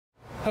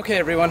Okay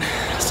everyone,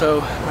 so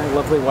my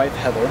lovely wife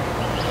Heather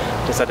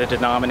decided to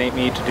nominate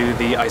me to do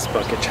the Ice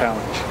Bucket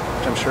Challenge,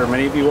 which I'm sure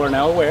many of you are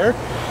now aware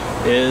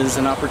is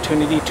an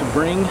opportunity to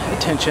bring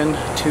attention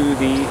to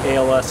the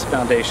ALS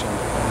Foundation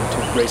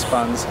to raise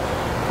funds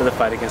for the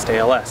fight against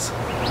ALS.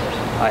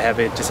 I have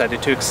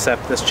decided to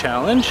accept this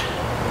challenge,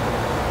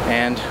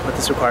 and what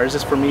this requires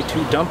is for me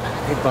to dump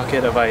a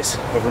bucket of ice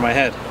over my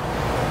head,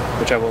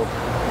 which I will,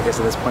 I guess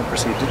at this point,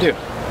 proceed to do.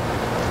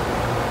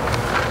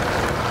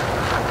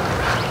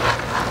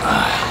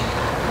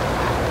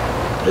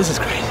 This is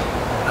crazy.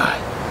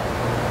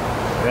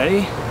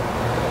 Ready?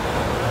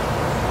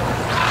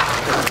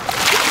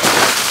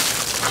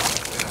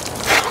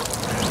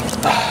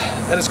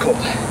 That is cold.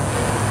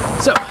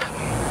 So,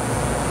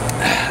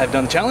 I've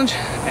done the challenge,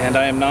 and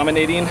I am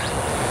nominating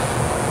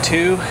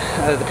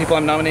the people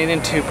I'm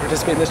nominating to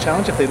participate in this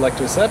challenge, if they'd like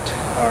to accept,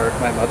 are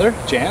my mother,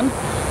 Jan,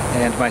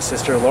 and my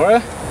sister,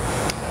 Laura.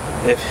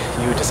 If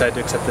you decide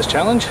to accept this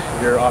challenge,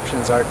 your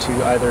options are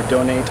to either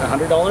donate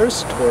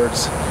 $100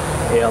 towards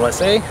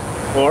ALSA,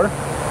 or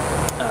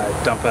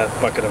dump a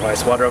bucket of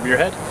ice water over your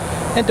head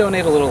and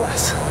donate a little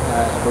less.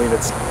 I believe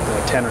it's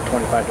 $10 or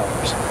 $25.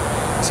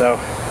 So,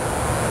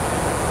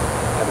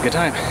 have a good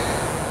time.